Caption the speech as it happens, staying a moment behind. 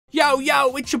Yo,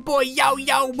 yo, it's your boy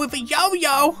Yo-Yo with a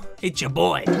yo-yo. It's your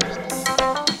boy.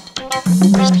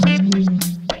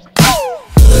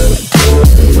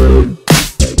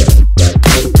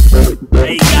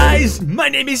 Hey guys, my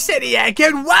name is Seniac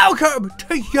and welcome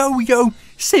to Yo-Yo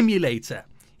Simulator.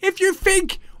 If you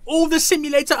think all the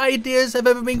simulator ideas have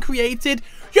ever been created,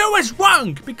 you was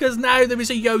wrong, because now there is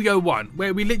a yo-yo one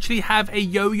where we literally have a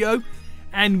yo-yo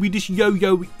and we just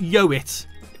yo-yo it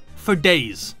for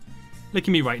days. Look at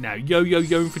me right now,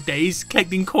 yo-yo-yoing for days,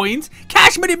 collecting coins,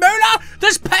 cash money moolah,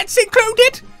 there's pets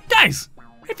included. Guys,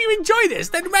 if you enjoy this,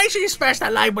 then make sure you smash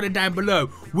that like button down below.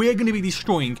 We're going to be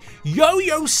destroying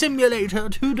Yo-Yo Simulator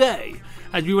today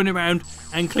as we run around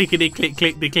and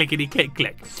clickety-click-click, the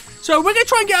clickety-click-click. So we're going to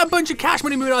try and get a bunch of cash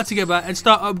money moolah together and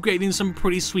start upgrading some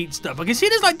pretty sweet stuff. I can see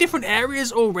there's like different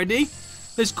areas already.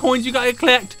 There's coins you got to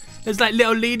collect. There's like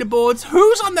little leaderboards.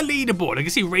 Who's on the leaderboard? I can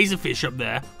see Razorfish up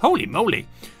there. Holy moly.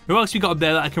 Who else we got up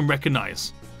there that I can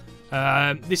recognize?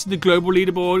 This is the global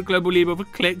leaderboard for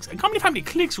clicks. I can't believe how many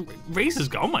clicks Razor's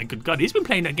got. Oh my good god, he's been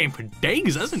playing that game for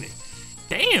days, hasn't he?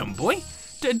 Damn, boy.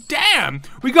 Damn.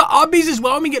 We got obbies as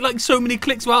well, and we get like so many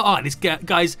clicks. Well, oh,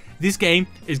 guys, this game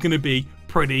is going to be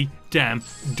pretty damn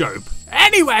dope.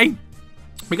 Anyway,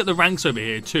 we got the ranks over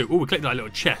here too. Oh, we clicked that little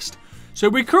chest. So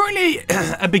we're currently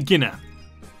a beginner.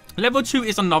 Level 2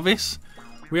 is a novice.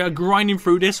 We are grinding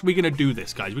through this. We're going to do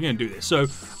this, guys. We're going to do this. So,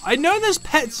 I know there's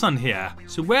pets on here.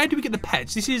 So, where do we get the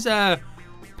pets? This is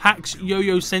PAX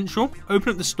Yo-Yo Central. Open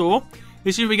up the store.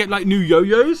 This is where we get, like, new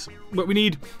yo-yos. But we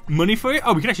need money for it.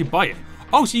 Oh, we can actually buy it.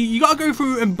 Oh, so you got to go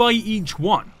through and buy each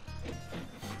one.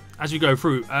 As we go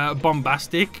through.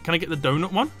 Bombastic. Can I get the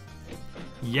donut one?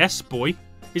 Yes, boy.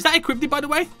 Is that equipped, by the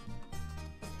way?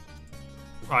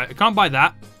 Right, I can't buy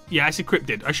that. Yeah, it's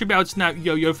equipped. I should be able to now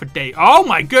yo-yo for day. Oh,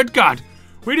 my good god.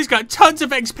 We just got tons of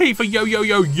XP for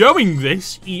yo-yo-yo-yoing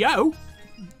this. Yo.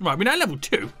 Right, we're now level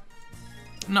 2.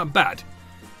 Not bad.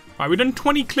 Right, we've done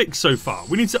 20 clicks so far.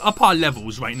 We need to up our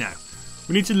levels right now.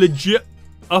 We need to legit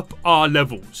up our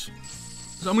levels.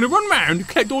 So I'm going to run around,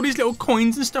 collect all these little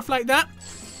coins and stuff like that.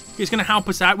 It's going to help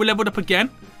us out. We're leveled up again.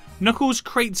 Knuckles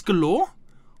crates galore.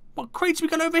 What crates we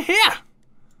got over here?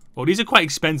 Well, these are quite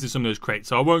expensive, some of those crates,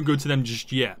 so I won't go to them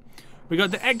just yet. We got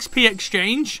the XP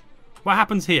exchange. What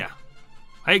happens here?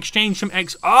 I exchange some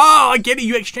Oh, I get it.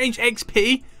 You exchange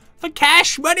XP for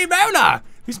cash money moolah.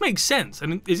 This makes sense.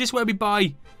 And is this where we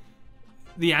buy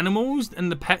the animals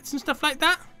and the pets and stuff like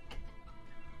that?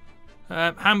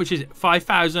 How much is it?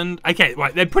 5,000. Okay,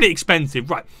 right. They're pretty expensive.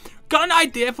 Right. Got an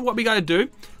idea for what we got to do.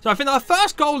 So I think our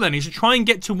first goal then is to try and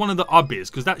get to one of the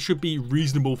obbies, because that should be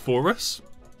reasonable for us.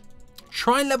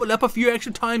 Try and level up a few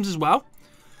extra times as well.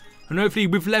 And hopefully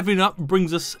with leveling up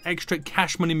brings us extra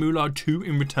cash money moolah too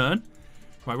in return.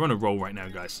 Right, we're on a roll right now,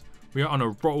 guys. We are on a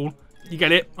roll. You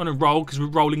get it? On a roll, because we're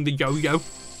rolling the yo-yo.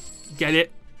 Get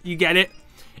it? You get it?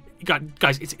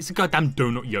 Guys, it's a goddamn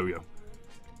donut yo-yo.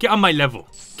 Get on my level.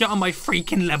 Get on my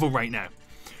freaking level right now.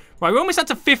 Right, we're almost at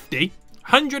to 50.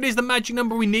 100 is the magic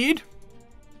number we need.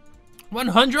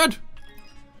 100.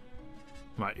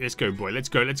 Right, let's go, boy. Let's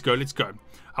go, let's go, let's go.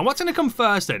 And what's going to come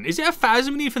first, then? Is it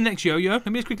 1,000 we need for the next yo-yo? Let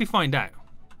me just quickly find out.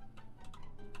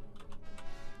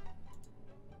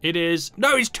 It is...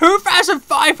 No, it's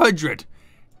 2,500.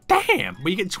 Damn. But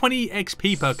you get 20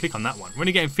 XP per click on that one. We're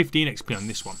only getting 15 XP on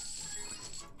this one.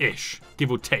 Ish.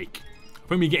 Give or take. I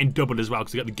think we're getting doubled as well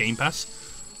because we got the Game Pass.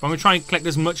 But I'm going to try and collect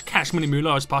as much cash money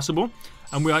moolah as possible.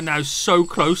 And we are now so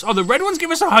close. Oh, the red ones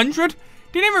give us 100.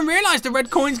 Didn't even realise the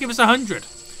red coins give us 100.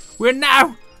 We're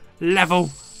now level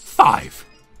 5.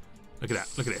 Look at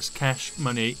that. Look at this. Cash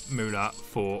money moolah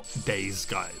for days,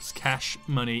 guys. Cash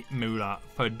money moolah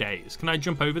for days. Can I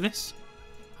jump over this?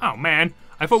 Oh, man.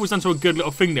 I thought it was done to a good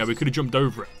little thing there. We could have jumped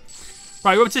over it.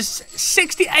 Right, we're up to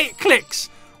 68 clicks.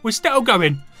 We're still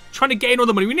going. Trying to gain all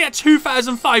the money. We need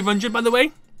 2,500, by the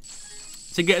way,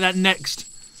 to get that next,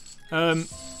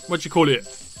 what do you call it?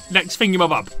 Next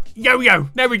thingamabob. Yo-yo.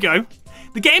 There we go.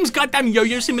 The game's goddamn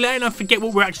yo-yo simulator, and I forget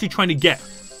what we're actually trying to get.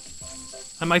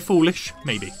 Am I foolish?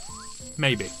 Maybe.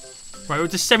 Maybe. Right, we're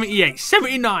to 78.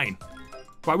 79.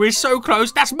 Right, we're so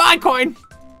close. That's my coin.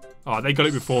 Oh, they got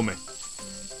it before me.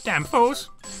 Damn fools.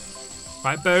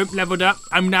 Right, boom. Leveled up.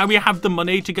 And now we have the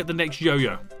money to get the next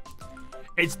yo-yo.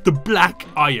 It's the black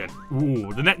iron.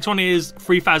 Ooh, the next one is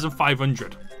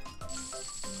 3,500.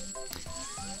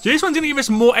 So this one's going to give us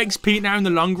more XP now in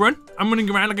the long run. I'm running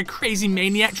around like a crazy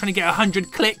maniac trying to get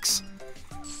 100 clicks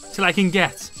till I can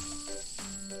get...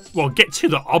 Well, get to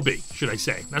the obby, should I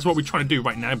say. That's what we're trying to do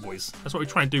right now, boys. That's what we're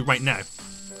trying to do right now.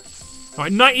 All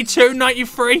right, 92,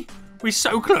 93. We're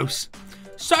so close.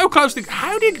 So close to...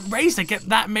 How did Razor get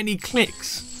that many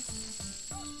clicks?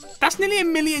 That's nearly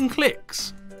 1 million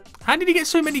clicks. How did he get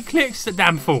so many clicks, that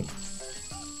damn fool?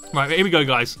 Right, here we go,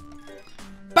 guys.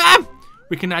 Bam!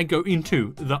 We can now go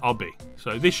into the obby.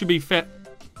 So this should be fair.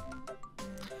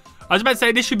 I was about to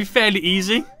say this should be fairly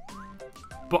easy.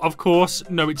 But of course,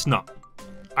 no, it's not.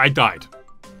 I died.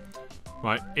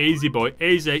 Right, easy boy,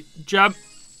 easy. Jump.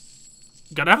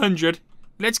 Got 100.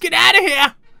 Let's get out of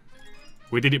here.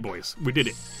 We did it, boys. We did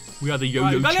it. We are the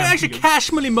yo-yo champions. Got an extra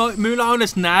cash moolah on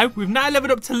us now. We've now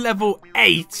leveled up to level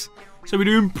 8. So we're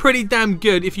doing pretty damn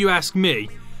good, if you ask me.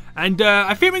 And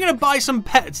I think we're going to buy some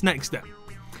pets next then.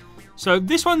 So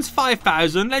this one's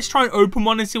 5,000. Let's try and open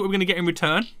one and see what we're going to get in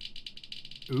return.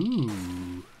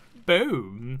 Ooh.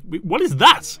 Boom. What is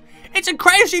that? It's a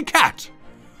crazy cat.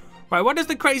 Right, what does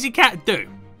the crazy cat do?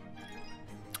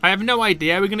 I have no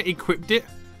idea. We're going to equip it.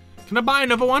 Can I buy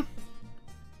another one?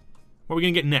 What are we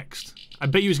going to get next? I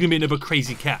bet you it's going to be another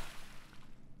crazy cat.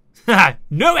 Haha,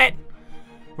 know it!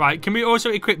 Right, can we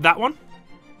also equip that one?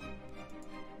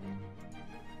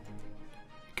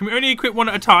 Can we only equip one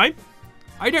at a time?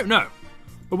 I don't know.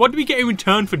 But what do we get in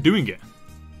return for doing it?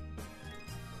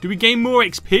 Do we gain more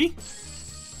XP?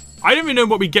 I don't even know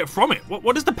what we get from it.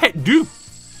 What does the pet do?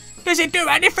 Does it do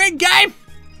anything, game?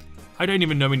 I don't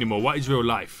even know anymore. What is real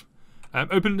life?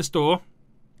 Open the store.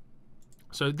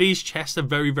 So these chests are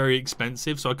very, very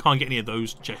expensive, so I can't get any of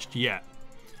those just yet.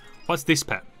 What's this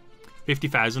pet?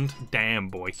 50,000. Damn,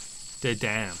 boy.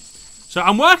 Damn. So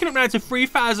I'm working up now to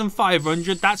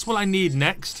 3,500. That's what I need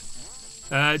next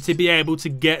to be able to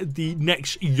get the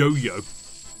next yo-yo.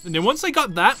 And then once I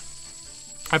got that,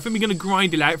 I think we're going to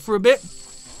grind it out for a bit.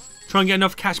 Try and get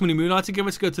enough cash money moolah to give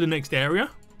us to go to the next area.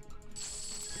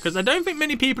 Because I don't think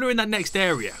many people are in that next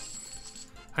area.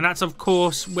 And that's, of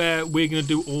course, where we're going to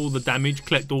do all the damage,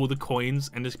 collect all the coins,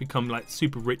 and just become, like,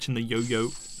 super rich in the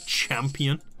yo-yo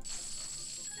champion.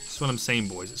 That's what I'm saying,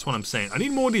 boys. That's what I'm saying. I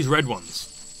need more of these red ones.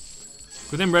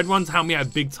 Because them red ones help me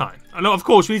out big time. I know, of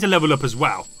course, we need to level up as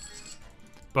well.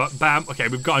 But, bam. Okay,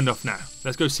 we've got enough now.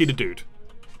 Let's go see the dude.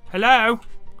 Hello?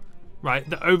 Right,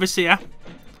 the overseer.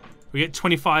 We get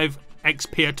 25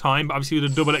 XP a time. But obviously, with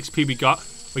the double XP we got,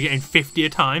 we're getting 50 a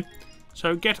time.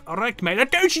 So get wrecked,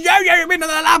 mate. Don't you yo-yo me into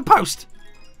the lamppost!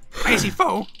 Crazy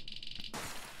fool.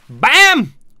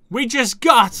 Bam! We just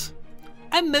got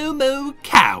a moo-moo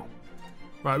cow.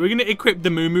 Right, we're going to equip the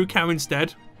moo-moo cow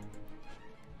instead.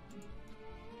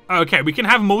 Okay, we can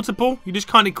have multiple. You just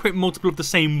can't equip multiple of the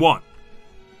same one.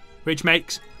 Which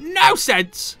makes no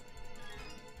sense.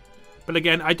 But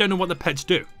again, I don't know what the pets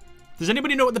do. Does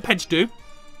anybody know what the pets do?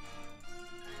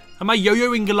 Am I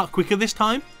yo-yoing a lot quicker this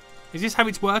time? Is this how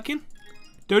it's working?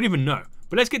 Don't even know.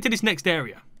 But let's get to this next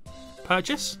area.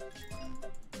 Purchase.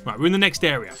 Right, we're in the next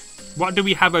area. What do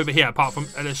we have over here apart from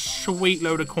a sweet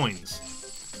load of coins?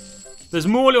 There's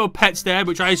more little pets there,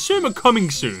 which I assume are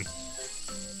coming soon.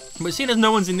 But seeing as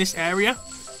no one's in this area,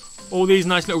 all these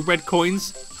nice little red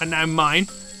coins are now mine.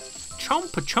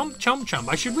 Chomp, chomp, chomp, chomp.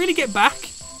 I should really get back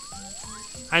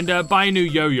and buy a new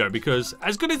yo-yo, because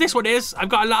as good as this one is, I've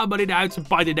got a lot of money now to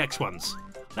buy the next ones.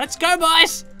 Let's go,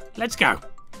 boys! Let's go.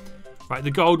 Right,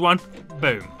 the gold one.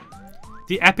 Boom.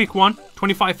 The epic one.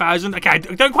 25,000. Okay, I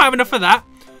don't quite have enough for that.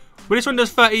 But this one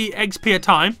does 30 XP a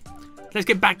time. Let's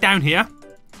get back down here.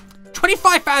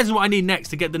 25,000 is what I need next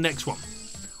to get the next one.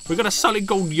 We've got a solid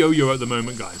gold yo-yo at the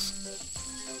moment, guys.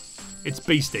 It's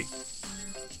beastie.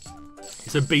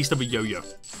 It's a beast of a yo-yo.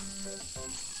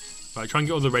 Right, try and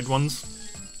get all the red ones.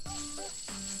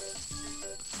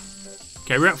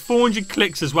 Okay, we're at 400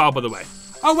 clicks as well, by the way.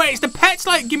 Oh, wait, is the pets,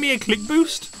 like, give me a click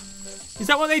boost? Is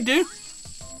that what they do?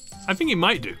 I think it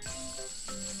might do.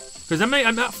 Because I'm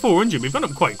at 400. We've gone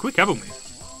up quite quick, haven't we?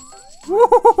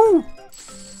 Woohoo!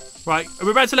 Right,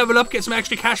 we're about to level up, get some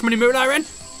extra cash money moolah in.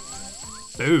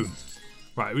 Boom.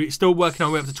 Right, we're still working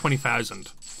our way up to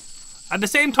 20,000. At the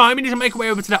same time, we need to make our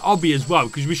way over to that obby as well,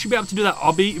 because we should be able to do that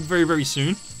obby very, very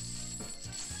soon.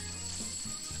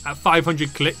 At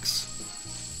 500 clicks.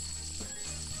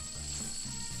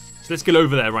 So let's get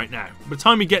over there right now. By the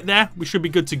time we get there, we should be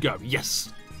good to go.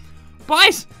 Yes.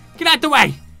 Boys, get out the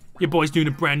way. Your boy's doing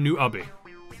a brand new obby.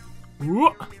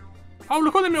 Whoa. Oh,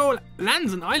 look at them little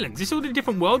lands and islands. This all the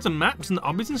different worlds and maps and the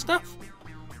obbies and stuff.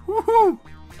 Woohoo.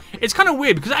 It's kind of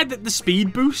weird because I had the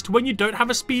speed boost. When you don't have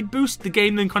a speed boost, the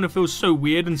game then kind of feels so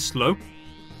weird and slow.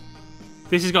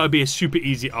 This has got to be a super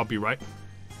easy obby, right?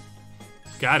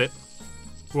 Got it.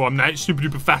 Whoa, I'm now super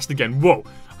duper fast again. Whoa,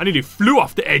 I nearly flew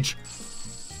off the edge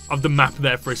of the map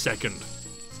there for a second.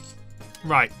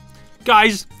 Right.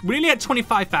 Guys, we're nearly at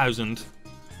 25,000.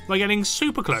 We're getting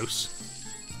super close.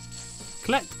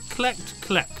 Collect, collect,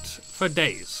 collect for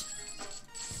days.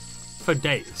 For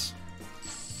days.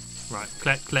 Right,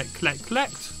 collect, collect, collect,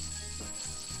 collect.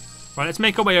 Right, let's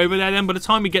make our way over there then. By the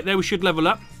time we get there, we should level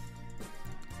up.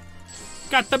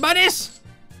 Got the bunnies.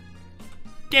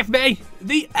 Give me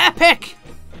the epic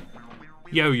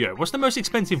Yo-Yo. What's the most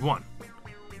expensive one?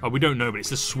 Oh, we don't know, but it's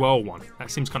the swirl one.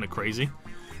 That seems kind of crazy.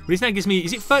 But this now gives me...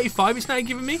 Is it 35 it's now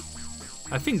giving me?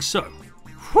 I think so.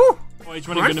 Whew. Oh, it's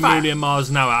running a million miles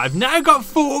an hour. I've now got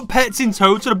 4 pets in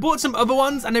total. I bought some other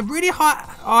ones, and they really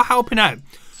are helping out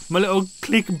my little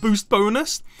click boost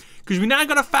bonus. Because we now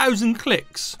got 1,000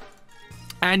 clicks.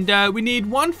 And we need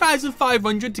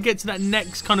 1,500 to get to that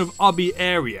next kind of obby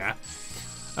area.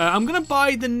 I'm going to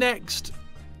buy the next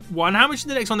one. How much is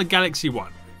the next one? The Galaxy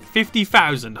one?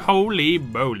 50,000. Holy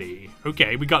moly.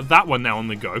 Okay, we got that one now on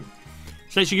the go.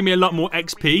 So that should give me a lot more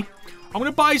XP. I'm going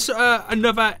to buy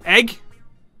another egg.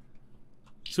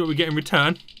 See what we get in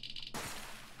return.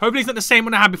 Hopefully it's not the same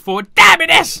one I had before. Damn it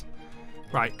is!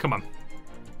 Right, come on.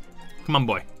 Come on,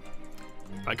 boy.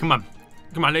 Right, come on.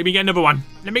 Come on, let me get another one.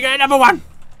 Let me get another one!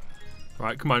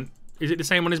 Right, come on. Is it the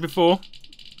same one as before?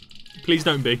 Please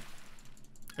don't be.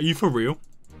 Are you for real?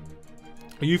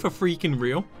 Are you for freaking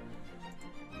real?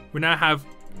 We now have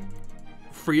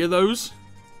 3 of those.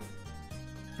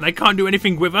 And I can't do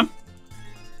anything with them.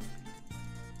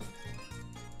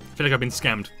 I feel like I've been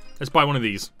scammed. Let's buy one of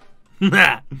these.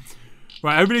 Right,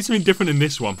 hopefully it's something different in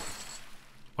this one.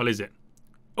 What is it?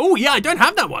 Oh, yeah, I don't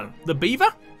have that one. The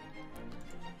beaver?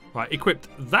 Right, equipped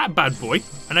that bad boy.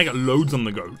 And I got loads on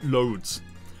the go. Loads.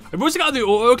 I've also got the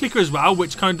auto clicker as well,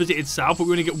 which kind of does it itself, but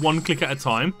we only get 1 click at a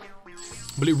time.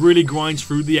 But it really grinds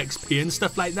through the XP and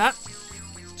stuff like that.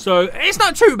 So, it's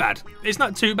not too bad. It's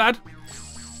not too bad.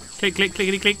 Click, click,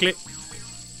 clickety, click, click.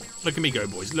 Look at me go,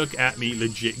 boys. Look at me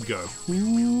legit go.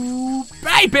 Ooh,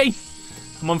 baby!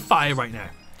 I'm on fire right now.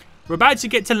 We're about to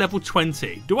get to level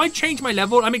 20. Do I change my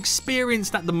level? I'm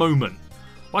experienced at the moment.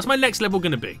 What's my next level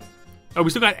going to be? Oh, we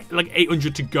still got like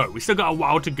 800 to go. We still got a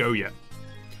while to go yet.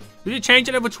 Did it change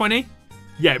at level 20?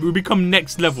 Yeah, we will become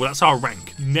next level. That's our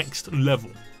rank. Next level.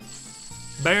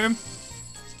 Boom.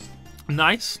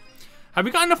 Nice. Have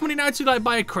we got enough money now to like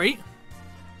buy a crate?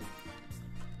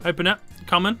 Open it.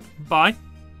 Common. Buy.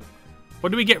 What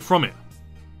do we get from it?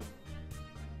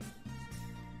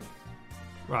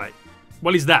 Right.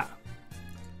 What is that?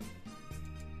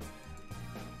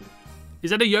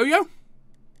 Is that a yo-yo?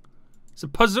 It's a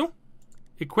puzzle.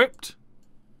 Equipped.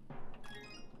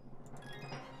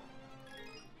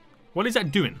 What is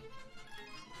that doing?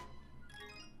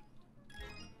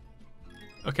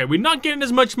 Okay, we're not getting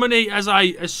as much money as I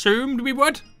assumed we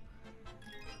would.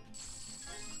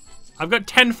 I've got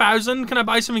 10,000. Can I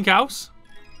buy something else?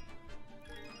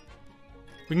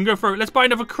 We can go for it. Let's buy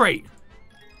another crate.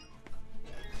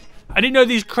 I didn't know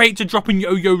these crates are dropping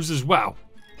yo-yos as well.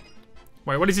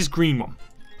 Wait, what is this green one?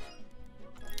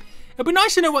 It'd be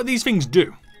nice to know what these things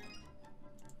do.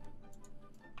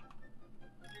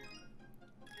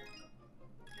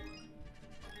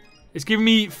 It's giving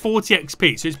me 40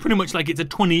 XP, so it's pretty much like it's a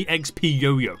 20 XP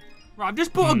yo-yo. Right, I've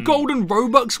just bought a golden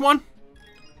Robux one.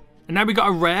 And now we got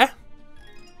a rare.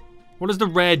 What does the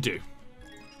rare do?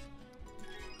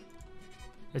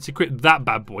 Let's equip that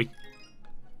bad boy.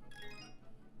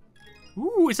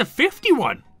 Ooh, it's a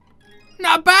 51.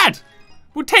 Not bad.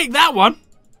 We'll take that one.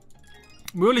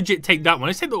 We'll legit take that one.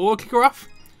 Let's take the auto clicker off.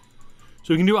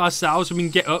 So we can do it ourselves. So we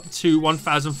can get up to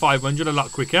 1,500 a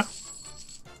lot quicker.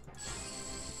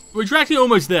 We're actually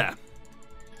almost there.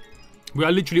 We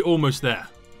are literally almost there.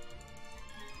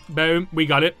 Boom. We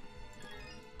got it.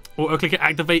 Auto clicker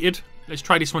activated. Let's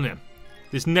try this one in.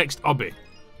 This next obby.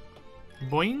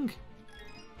 Boing.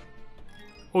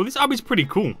 Oh, this obby's pretty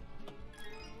cool.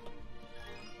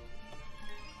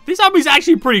 This obby's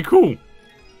actually pretty cool.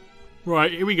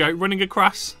 Right, here we go. Running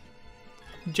across.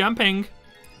 Jumping.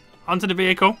 Onto the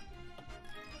vehicle.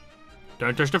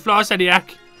 Don't touch the floor,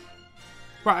 Sediak.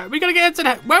 Right, we gotta get into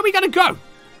the... Where are we gonna go?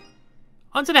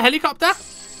 Onto the helicopter?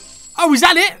 Oh, is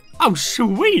that it? Oh,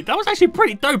 sweet. That was actually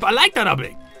pretty dope. I like that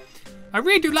obby. I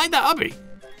really do like that obby.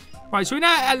 Right, so we're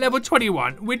now at level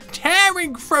 21. We're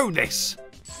tearing through this.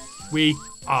 We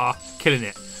are killing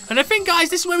it. And I think, guys,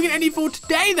 this is where we're going to end it for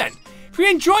today, then. If you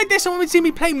enjoyed this and want to see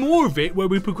me play more of it, where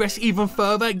we progress even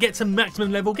further, get to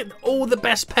maximum level, get all the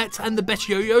best pets and the best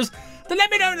yo-yos, then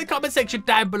let me know in the comment section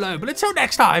down below. But until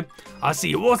next time, I'll see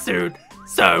you all soon.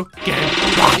 So,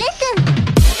 goodbye. Listen.